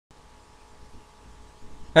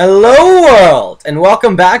Hello world, and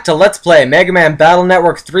welcome back to Let's Play Megaman Battle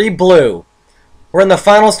Network 3 Blue. We're in the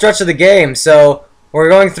final stretch of the game, so we're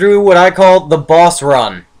going through what I call the boss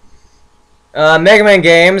run. Megaman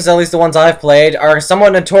games, at least the ones I've played, are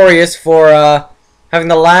somewhat notorious for having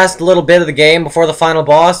the last little bit of the game before the final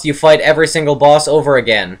boss, you fight every single boss over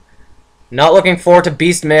again. Not looking forward to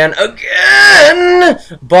Beastman again,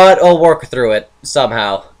 but I'll work through it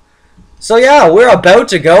somehow. So yeah, we're about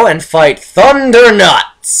to go and fight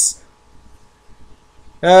Thundernuts!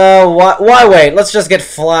 Why wait? Let's just get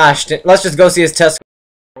flashed. Let's just go see his test.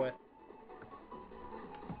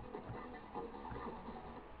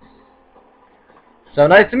 So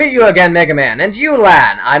nice to meet you again, Megaman. And you,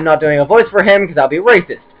 Lan. I'm not doing a voice for him because I'll be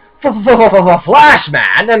racist.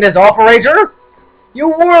 Flashman and his operator? You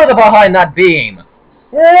were the behind that beam.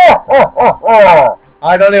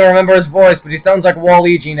 I don't even remember his voice, but he sounds like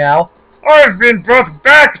Waluigi now. I've been brought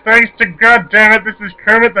back thanks to goddammit, this is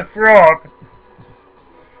Kermit the Frog.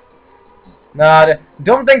 Nah,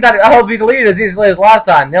 don't think that I'll be deleted as easily as last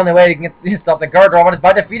time. The only way you can stop the guard robot is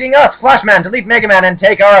by defeating us, Flashman, delete Megaman, and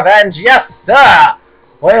take our revenge. Yes, sir!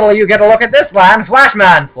 Wait till you get a look at this plan,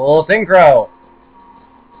 Flashman, full synchro.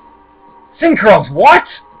 Synchros, what?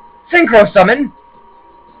 Synchro summon?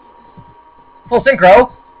 Full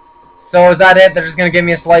synchro? So is that it? They're just gonna give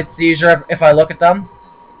me a slight seizure if I look at them?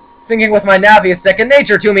 Syncing with my Navi is second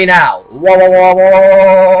nature to me now. Whoa, whoa, whoa,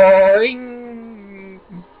 whoa.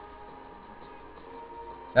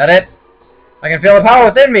 That it? I can feel the power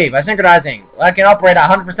within me by synchronizing. I can operate at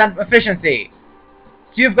 100% efficiency.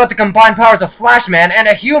 So you've got the combined powers of Flashman and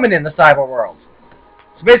a human in the cyber world.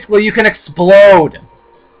 So basically you can explode.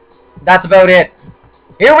 That's about it.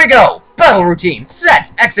 Here we go. Battle routine.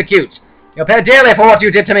 Set. Execute. You'll pay dearly for what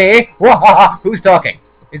you did to me. Who's talking?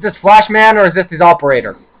 Is this Flashman or is this his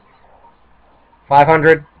operator?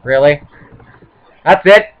 500? Really? That's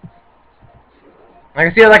it? I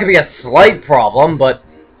can see how that could be a slight problem, but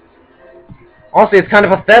honestly, it's kind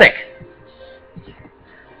of pathetic.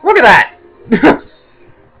 Look at that!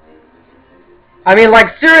 I mean,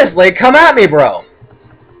 like, seriously, come at me, bro!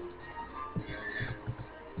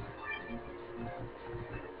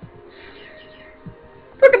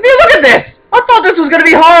 Look at this! I thought this was gonna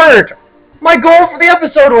be hard! My goal for the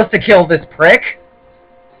episode was to kill this prick!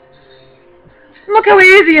 Look how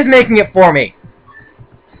easy he's making it for me!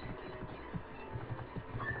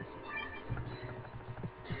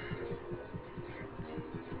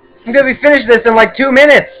 I'm gonna be finished this in like 2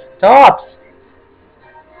 minutes! Tops!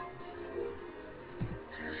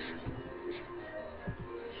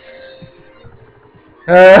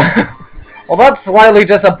 Well, that's slightly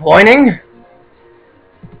disappointing.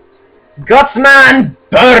 Gutsman,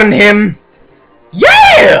 burn him!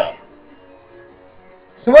 Yeah!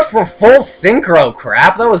 So much for full synchro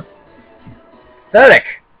crap. That was pathetic.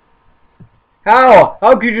 How?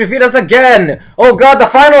 How could you defeat us again? Oh god, the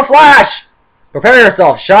final flash! Prepare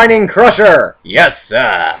yourself, Shining Crusher! Yes,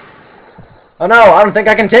 sir! Oh no, I don't think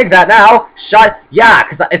I can take that now! Yeah,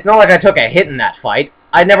 because it's not like I took a hit in that fight.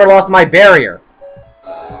 I never lost my barrier.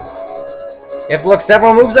 You have to look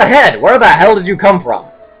several moves ahead. Where the hell did you come from?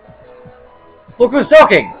 Look who's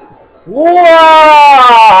talking! Whoa!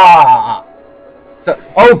 So,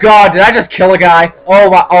 oh god, did I just kill a guy?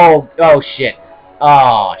 Oh my, oh shit.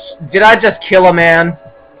 Oh, did I just kill a man?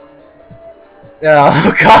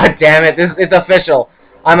 Oh, god damn it, it's official.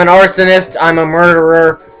 I'm an arsonist, I'm a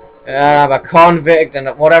murderer, I'm a convict, and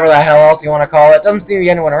whatever the hell else you want to call it. Doesn't seem to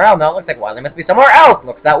be anyone around now. Looks like Wiley must be somewhere else.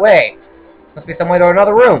 Looks that way. Must be some way to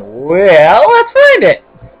another room. Well, let's find it.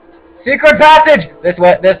 Secret passage! This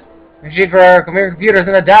way, this machine for computers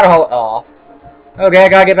in the data hall. Oh. Okay, I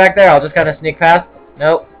gotta get back there. I'll just kind of sneak past.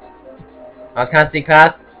 Nope. I was kind of sneak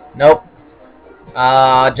past. Nope.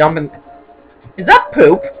 Jumping. Is that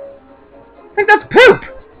poop? I think that's poop!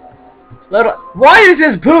 Why is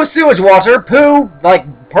his poo sewage water poo, like,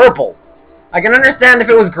 purple? I can understand if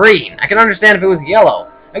it was green. I can understand if it was yellow.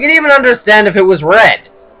 I can even understand if it was red.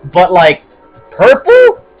 But, like,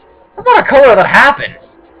 purple? That's not a color that happens.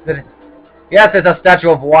 Yes, it's a statue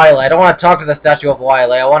of Wiley. I don't want to talk to the statue of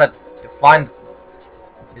Wiley. I want to find...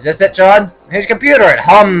 Is this it, John? His computer, it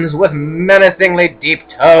hums with menacingly deep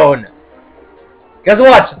tone. Guess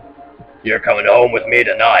what? You're coming home with me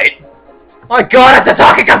tonight. My god, it's a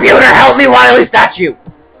talking computer! Help me, Wiley statue!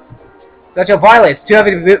 Statue of Wiley, it's too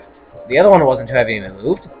heavy to be moved. The other one wasn't too heavy to be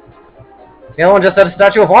moved. The other one just said a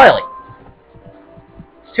statue of Wiley.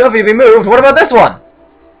 It's too heavy to be moved. What about this one?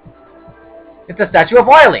 It's a statue of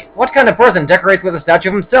Wiley. What kind of person decorates with a statue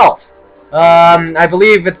of himself? I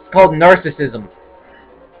believe it's called narcissism.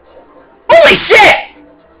 Holy shit!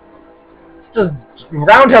 Just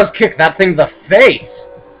roundhouse kick that thing in the face.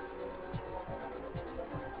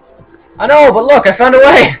 I know, but look, I found a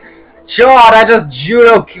way! God, I just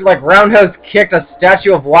judo, like, roundhouse kicked a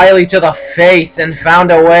statue of Wily to the face and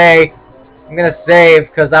found a way. I'm gonna save,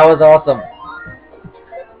 because that was awesome.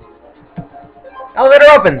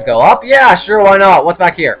 Elevator opens. Go up? Yeah, sure, why not? What's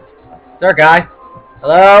back here? Is there a guy?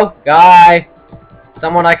 Hello? Guy?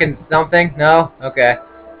 Someone I can... something? No? Okay.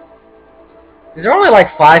 Is there only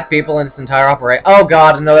like 5 people in this entire operation? Oh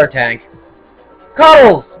god, another tank.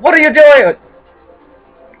 Cuddles! What are you doing?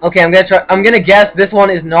 Okay, I'm gonna guess this one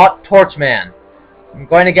is not Torchman. I'm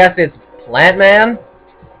going to guess it's Plant Man.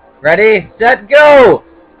 Ready? Set, go!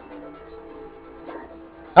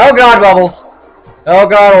 Oh god, Bubbles. Oh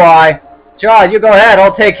god, why? John, you go ahead,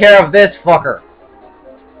 I'll take care of this fucker.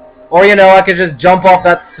 Or, you know, I could just jump off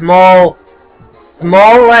that small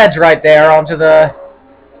ledge right there onto the...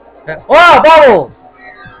 Whoa, Bubbles!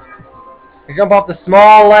 You jump off the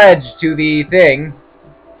small ledge to the thing.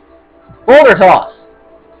 Boulder toss.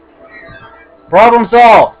 Problem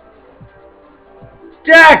solved.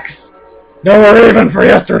 Dex! No, we're even for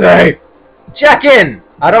yesterday. Check in.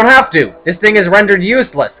 I don't have to. This thing is rendered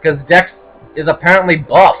useless because Dex is apparently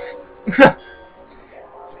buff.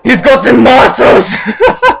 He's got some muscles.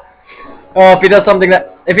 Oh, if he does something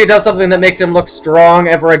that makes him look strong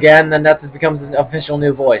ever again, then that just becomes an official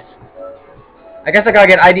new voice. I guess I gotta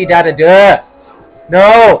get ID data. Duh.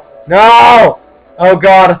 No! No! Oh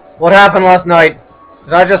god, what happened last night?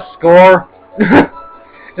 Did I just score?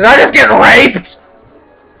 Did I just get raped?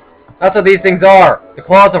 That's what these things are. The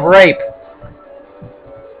claws of rape.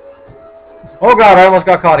 Oh god, I almost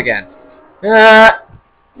got caught again. Damn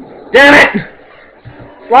it!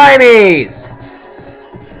 Slimies!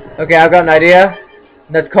 Okay, I've got an idea.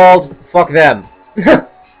 That's called Fuck Them.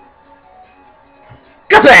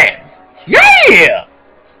 Kabam! Yeah!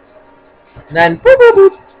 And then boop boop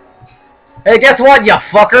boop. Hey, guess what, you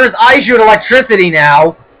fuckers? I shoot electricity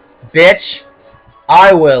now. Bitch.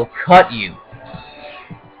 I will cut you.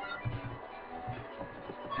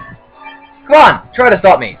 Come on, try to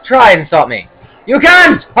stop me. Try and stop me. You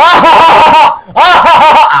can't! Ha ha ha ha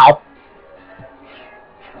ha ha! Ow.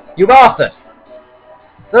 You lost it.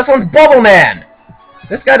 This one's Bubbleman.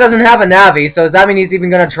 This guy doesn't have a Navi, so does that mean he's even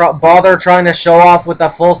gonna bother trying to show off with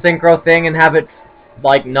the full synchro thing and have it,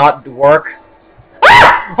 like, not work?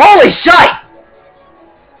 Ah! Holy shite!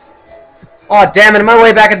 Oh, damn it, am I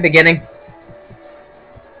way back at the beginning?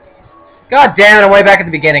 God damn it, I'm way back at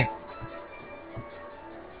the beginning.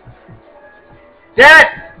 Death!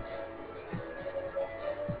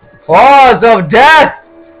 Claws of death!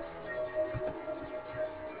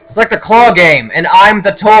 It's like the claw game, and I'm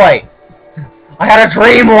the toy. I had a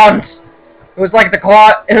dream once. It was like the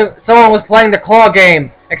claw... someone was playing the claw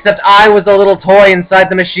game, except I was the little toy inside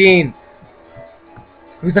the machine.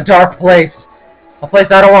 It was a dark place. A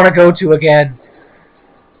place I don't want to go to again.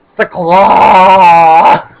 The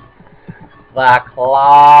claw! The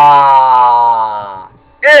claw!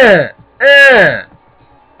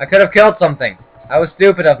 I could have killed something. That was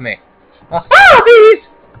stupid of me. Ah, bees!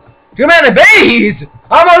 Too many bees!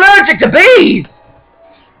 I'm allergic to bees!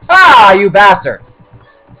 Ah, you bastard.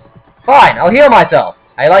 Fine, I'll heal myself.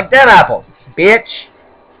 I like them apples, bitch.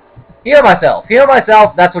 Heal myself. Heal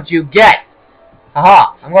myself, that's what you get.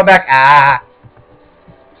 Haha, I'm going back. Ah.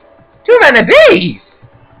 Too many bees!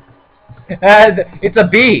 It's a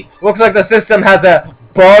bee. Looks like the system has a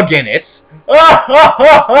bug in it.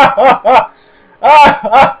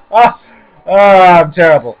 I'm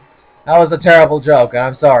terrible. That was a terrible joke.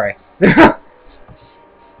 I'm sorry.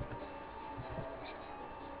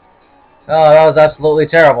 Oh, that was absolutely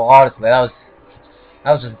terrible, honestly. That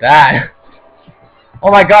was just bad. Oh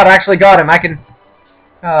my god, I actually got him. I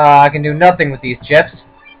can do nothing with these chips.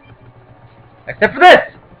 Except for this!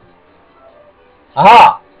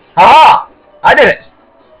 Aha! Aha! I did it!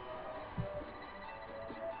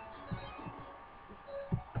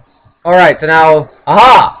 Alright, so now...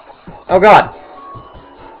 Aha! Oh god.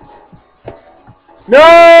 No!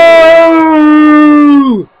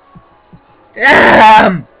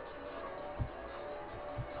 Damn!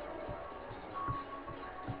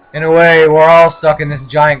 In a way, we're all stuck in this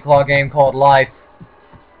giant claw game called life.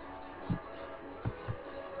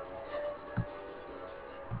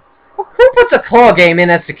 Who puts a claw game in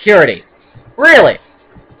as security? Really?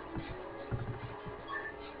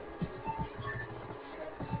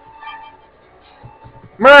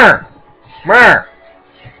 Mrr! Mrr!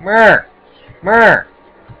 Mrr! Mrr!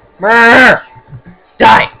 Mrr!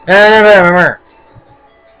 Die! Mrr!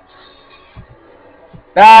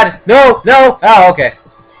 Bad! No! No! Oh, okay.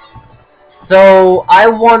 So, I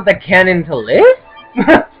want the cannon to live?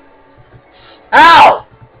 Ow!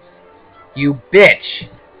 You bitch!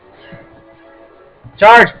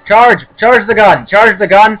 Charge! Charge! Charge the gun! Charge the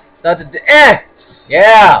gun!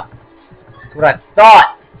 Yeah! That's what I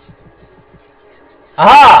thought!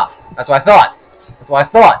 Aha! That's what I thought! That's what I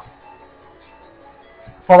thought!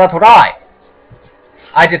 So that's what I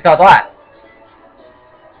did thought that.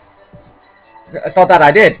 I thought that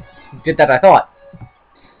I did. Did that I thought.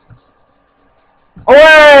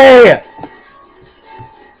 Away!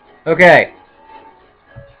 Okay.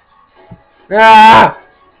 Ah!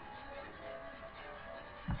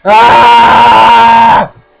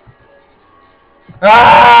 Ah!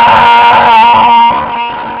 Ah!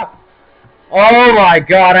 Oh my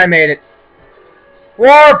god, I made it.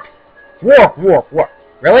 Warp! Warp, warp, warp.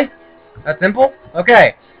 Really? That simple?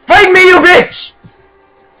 Okay. Fight me, you bitch!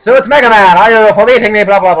 So it's Megaman. Are you policing me?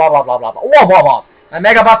 Blah, blah, blah, blah, blah, blah. Whoa, whoa, whoa. And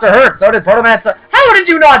Mega Buster hurt. So did Proto-Man. How did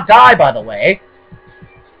you not die, by the way?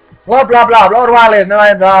 Blah, blah, blah. Blood Wily. No,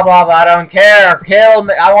 blah, blah, blah. I don't care. Kill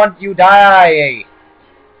me. I want you die.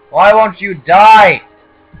 Why won't you die?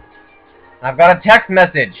 I've got a text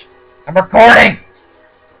message. I'm recording.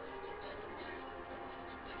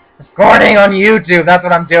 Recording on YouTube. That's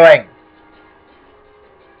what I'm doing.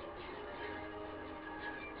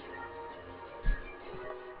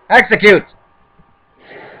 Execute!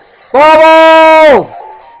 Bubble!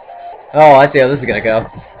 Oh, I see how this is gonna go.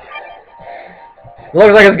 It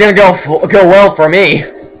looks like it's gonna go well for me.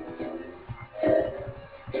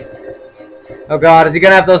 Oh god, is he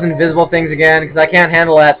gonna have those invisible things again? Because I can't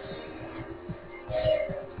handle that.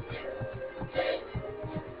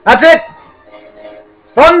 That's it!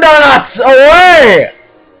 Thundernuts! Away!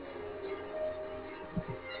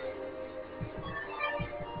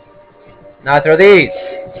 Now throw these.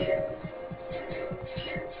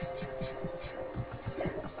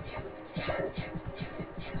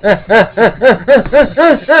 Now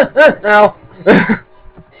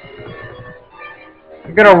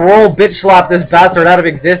I'm gonna roll bitch slap this bastard out of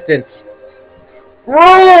existence.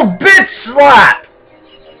 Roll bitch slap!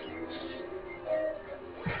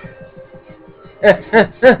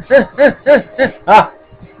 Ah.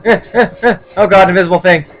 Oh god, invisible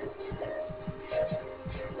thing.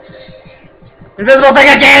 Invisible thing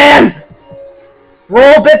again!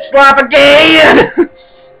 Roll bitch slap again!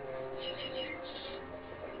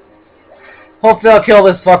 Hopefully I'll kill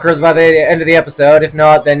this fuckers by the end of the episode. If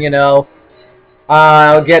not, then, you know,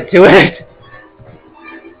 I'll get to it.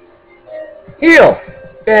 Heal!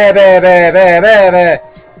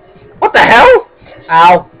 What the hell?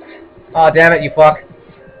 Ow. Oh, damn it, you fuck.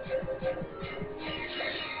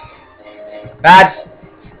 Bad.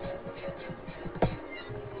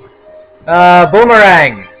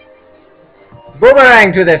 Boomerang.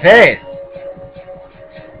 Boomerang to the face.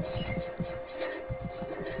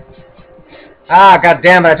 Ah, god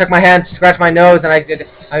damn it, I took my hand to scratch my nose and I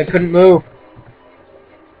couldn't move.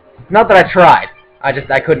 Not that I tried. I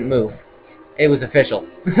couldn't move. It was official.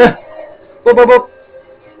 Boop, boop, boop.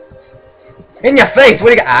 In your face!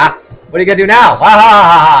 What are you gonna do now?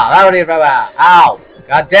 Ow!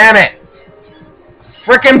 God damn it!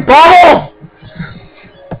 Frickin' bubble!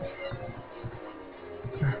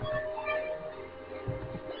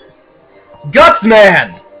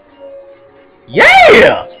 Gutsman!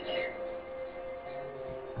 Yeah!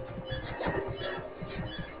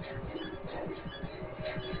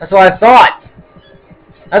 That's what I thought!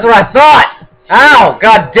 That's what I thought! Ow!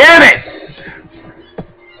 God damn it!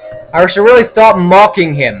 I should really stop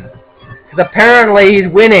mocking him. Because apparently he's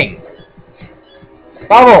winning.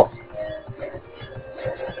 Bubble!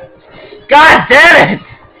 God damn it!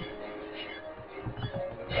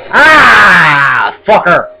 Ah!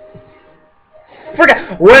 Fucker!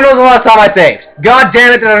 When was the last time I saved? God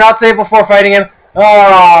damn it, did I not save before fighting him? Oh,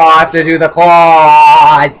 I have to do the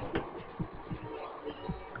claw!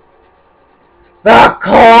 The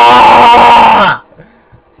claw!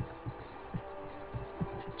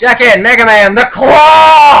 Jack in, Megaman, the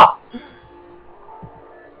claw!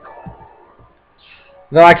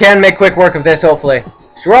 Though I can make quick work of this, hopefully.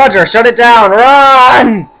 Roger, shut it down,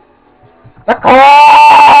 run! The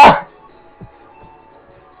claw!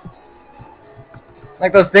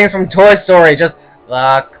 Like those things from Toy Story, just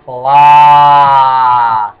the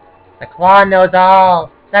claw. The claw knows all.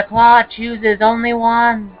 The claw chooses only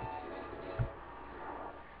one.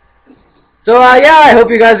 So, yeah, I hope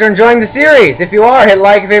you guys are enjoying the series. If you are, hit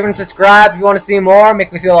like, favorite, and subscribe if you want to see more.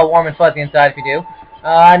 Make me feel all warm and fuzzy inside if you do.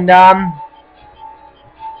 And,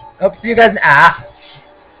 hope to see you guys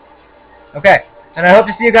okay. And I hope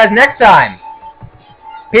to see you guys next time.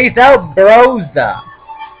 Peace out, bros.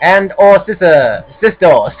 And or sisters.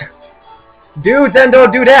 Dudes and or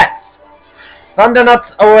dudettes.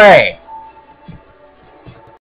 Thundernuts away.